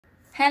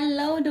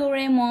Hello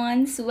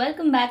Doraemons,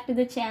 welcome back to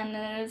the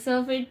channel.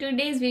 So for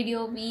today's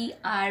video we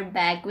are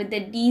back with the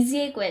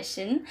DCA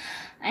question.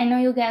 I know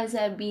you guys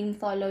have been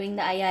following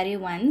the IRA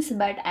ones,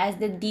 but as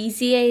the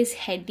DCA is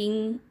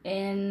heading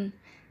in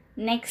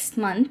next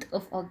month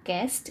of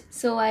August,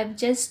 so I've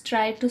just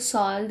tried to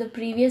solve the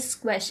previous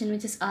question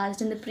which is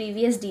asked in the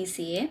previous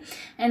DCA,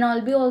 and I'll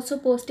be also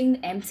posting the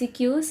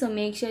MCQ, so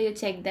make sure you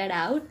check that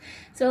out.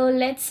 So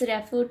let's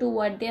refer to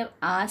what they've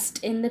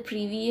asked in the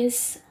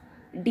previous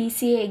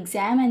DCA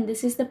exam, and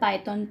this is the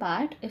Python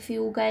part. If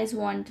you guys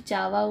want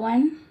Java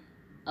one,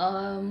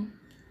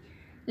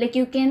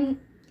 you can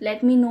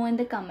let me know in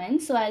the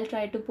comments, so I'll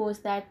try to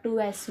post that too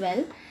as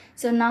well.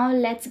 So now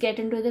let's get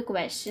into the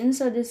question.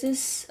 So this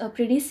is a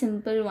pretty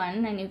simple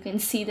one, and you can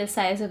see the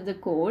size of the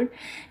code.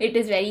 It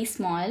is very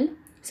small.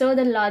 So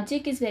the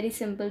logic is very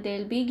simple.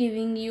 They'll be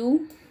giving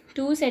you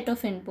two set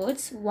of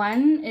inputs.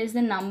 One is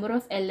the number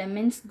of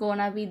elements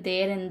gonna be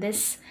there in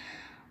this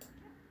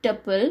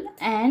tuple,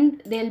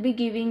 and they'll be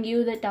giving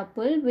you the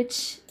tuple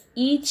which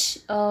each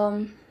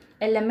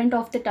element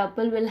of the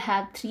tuple will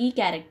have 3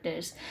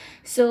 characters.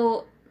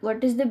 So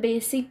what is the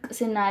basic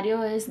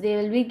scenario is they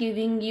will be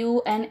giving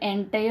you an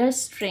entire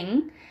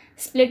string,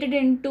 split it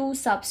into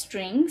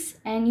substrings,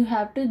 and you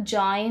have to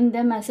join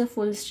them as a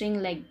full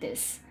string like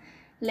this,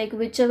 like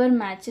whichever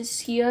matches.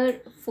 Here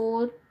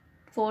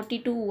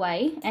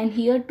 42y and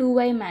here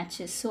 2y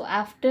matches, so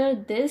after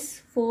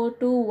this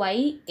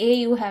 42y a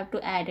you have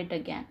to add it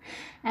again,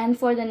 and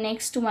for the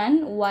next one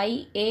ya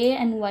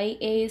and ya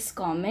is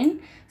common,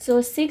 so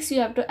 6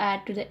 you have to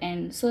add to the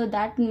end, so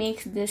that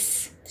makes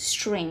this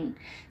string.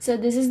 So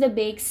this is the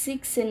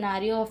basic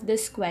scenario of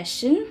this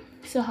question.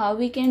 So how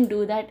we can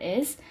do that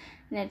is,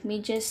 let me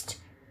just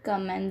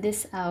comment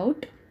this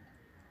out.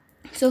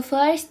 So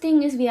first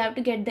thing is we have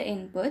to get the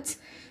inputs.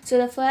 So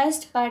the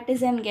first part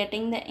is I'm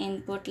getting the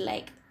input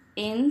like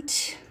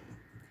int.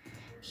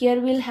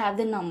 Here we'll have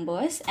the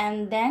numbers,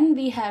 and then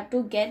we have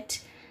to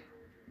get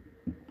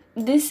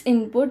this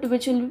input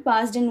which will be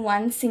passed in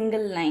one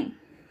single line.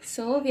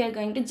 So we are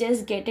going to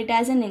just get it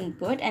as an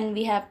input, and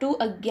we have to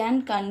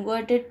again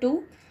convert it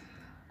to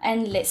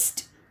an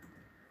list.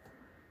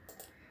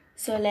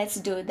 So let's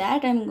do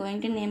that. I'm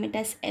going to name it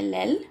as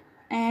LL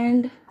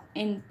and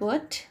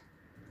input.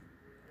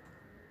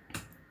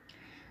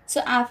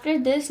 So after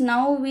this,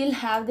 now we'll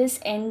have this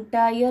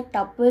entire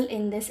tuple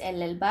in this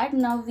LL, but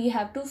now we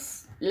have to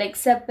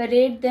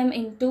separate them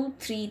into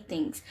 3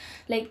 things,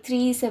 like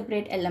 3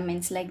 separate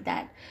elements like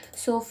that.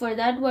 So for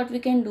that, what we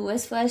can do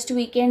is first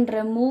we can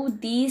remove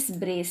these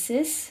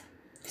braces.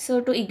 So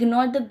to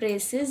ignore the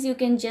braces, you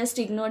can just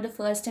ignore the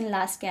first and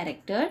last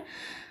character,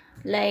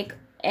 like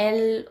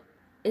L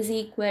is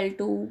equal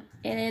to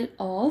LL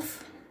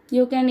of.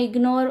 You can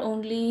ignore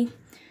only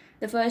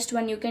the first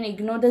one, you can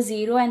ignore the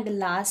 0, and the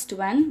last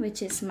one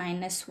which is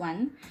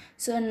 -1.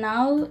 So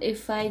now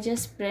if I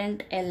just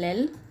print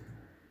LL,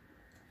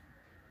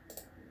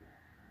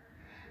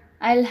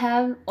 I'll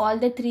have all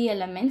the 3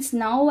 elements.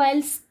 Now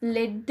I'll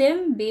split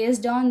them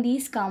based on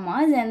these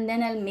commas, and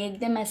then I'll make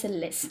them as a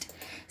list.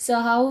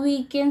 So how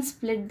we can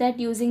split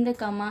that using the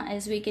comma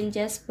is we can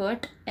just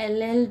put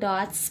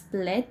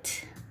LL.split.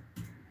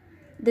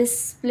 This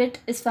split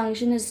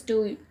function is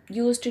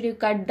used to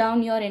cut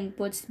down your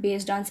inputs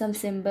based on some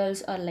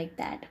symbols or like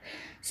that.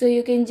 So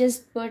you can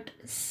just put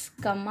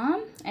comma,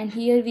 and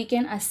here we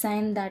can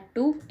assign that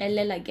to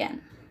LL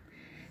again.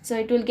 So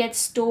it will get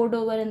stored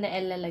over in the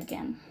LL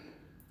again.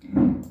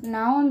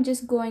 Now I'm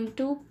just going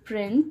to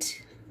print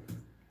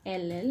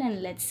LL,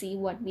 and let's see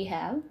what we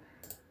have.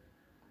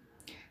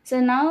 So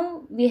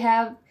now we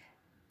have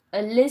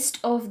a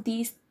list of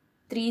these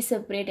 3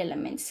 separate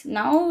elements.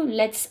 Now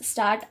let's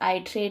start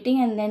iterating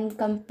and then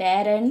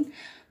compare, and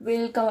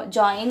we'll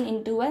join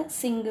into a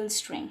single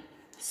string.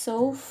 So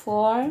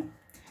for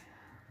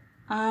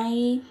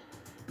I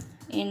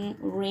in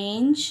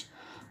range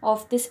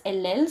of this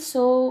LL,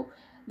 so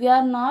we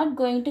are not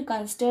going to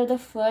consider the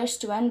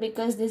first one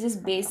because this is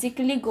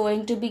basically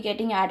going to be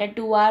getting added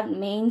to our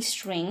main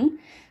string.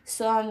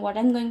 So what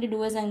I'm going to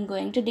do is I'm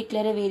going to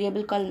declare a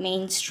variable called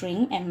main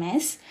string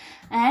ms,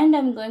 and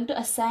I'm going to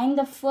assign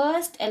the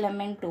first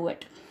element to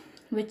it,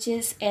 which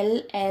is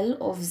LL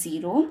of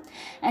 0,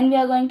 and we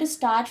are going to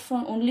start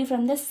only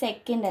from the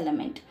second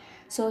element.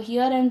 So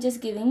here I'm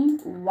just giving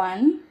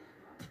 1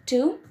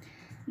 to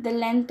the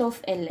length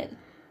of LL,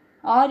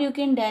 or you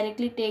can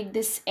directly take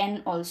this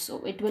n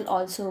also, it will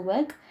also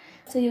work.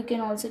 So you can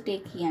also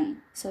take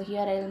n. So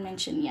here I will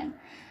mention n.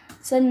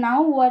 So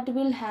now what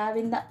we'll have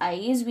in the I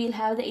is we'll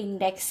have the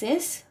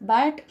indexes,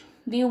 but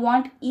we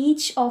want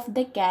each of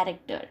the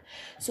character.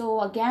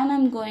 So again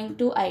I'm going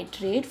to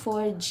iterate for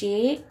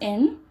j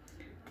in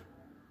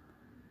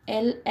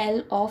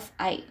LL of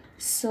I.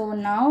 So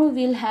now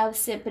we'll have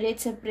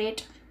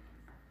separate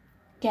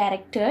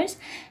characters,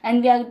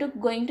 and we are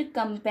going to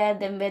compare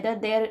them whether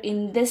they're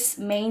in this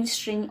main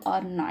string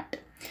or not.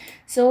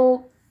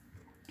 So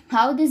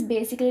how this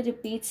basically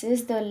repeats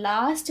is the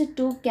last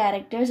 2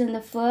 characters and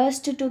the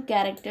first 2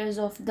 characters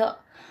of the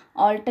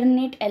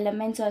alternate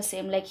elements are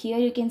same. Like here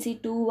you can see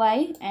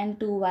 2y and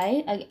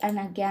 2y, and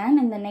again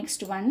in the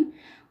next one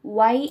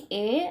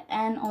ya,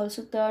 and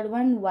also third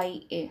one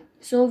ya.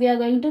 So we are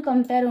going to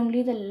compare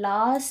only the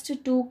last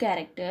two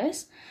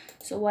characters.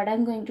 So what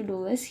I'm going to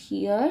do is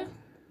here,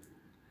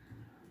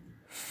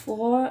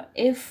 for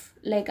if,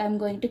 like, I'm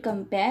going to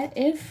compare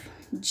if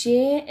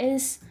j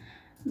is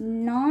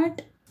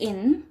not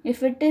in,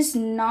 if it is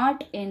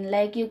not in,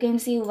 like you can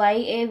see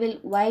y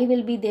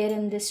will be there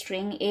in this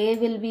string, a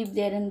will be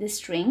there in this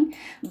string,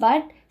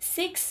 but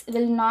 6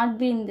 will not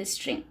be in this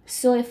string.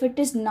 So if it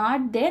is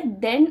not there,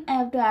 then I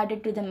have to add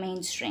it to the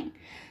main string.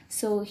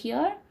 So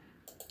here,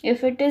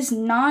 if it is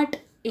not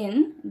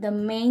in the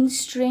main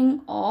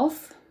string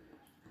of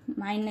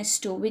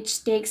 -2,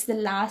 which takes the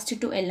last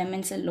two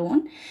elements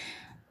alone,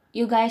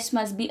 you guys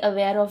must be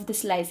aware of the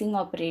slicing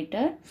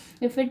operator.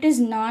 If it is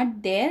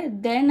not there,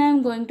 then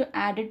I'm going to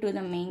add it to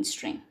the main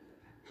string.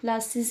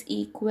 Plus is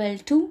equal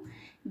to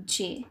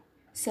j.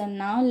 So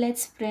now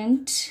let's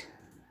print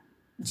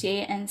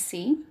j and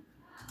see.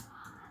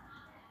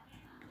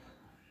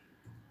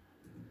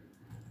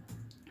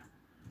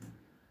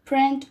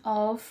 Print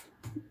of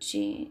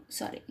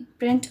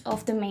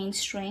the main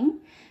string.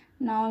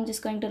 Now I'm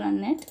just going to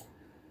run it.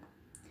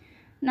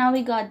 Now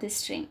we got this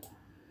string.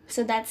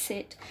 So that's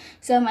it.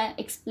 So I'm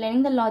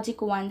explaining the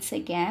logic once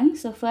again.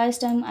 So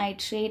first I'm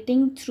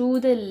iterating through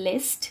the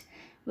list,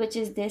 which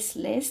is this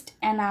list,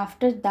 and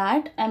after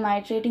that I'm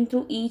iterating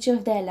through each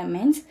of the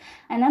elements,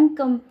 and I'm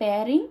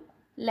comparing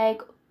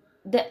like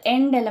the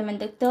end element,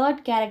 the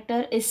third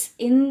character, is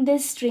in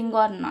this string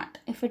or not.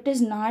 If it is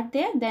not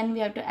there, then we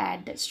have to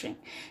add the string.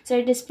 So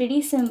it is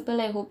pretty simple.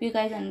 I hope you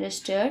guys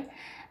understood.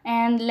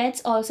 And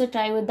let's also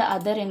try with the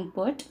other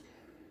input.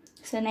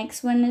 So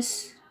next one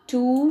is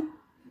 2.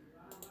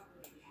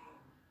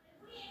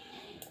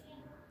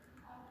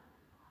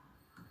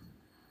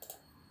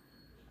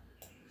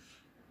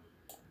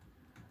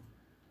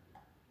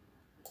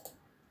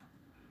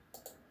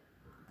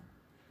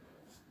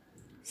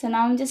 So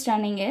now I'm just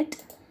running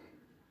it.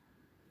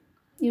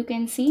 You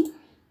can see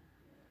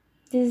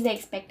this is the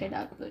expected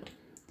output.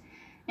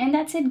 And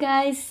that's it,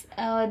 guys.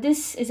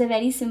 This is a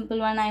very simple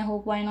one. I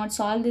hope why not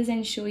solve this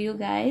and show you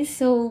guys.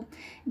 So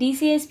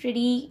DCA is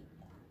pretty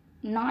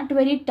not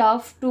very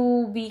tough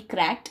to be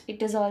cracked.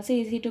 It is also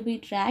easy to be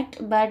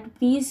cracked, but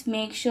please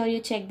make sure you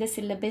check the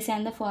syllabus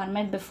and the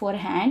format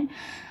beforehand.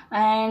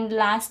 And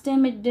last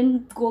time it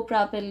didn't go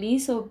properly,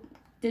 so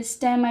this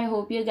time I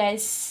hope you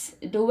guys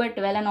do it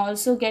well, and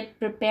also get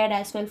prepared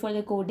as well for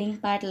the coding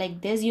part. Like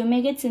this, you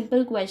may get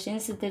simple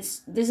questions.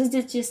 This is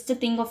just a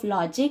thing of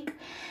logic,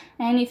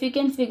 and if you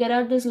can figure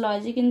out this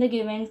logic in the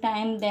given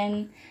time,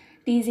 then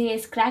TCA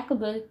is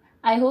crackable.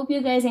 I hope you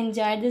guys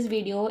enjoyed this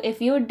video.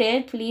 If you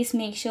did, please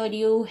make sure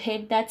you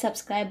hit that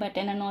subscribe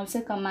button and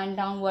also comment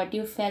down what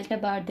you felt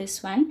about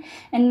this one,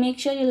 and make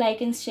sure you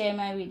like and share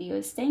my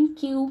videos.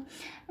 Thank you.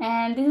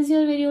 And this is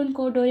your video on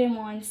Code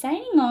Doraemon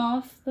signing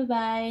off. Bye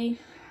bye.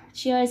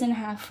 Cheers and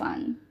have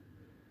fun.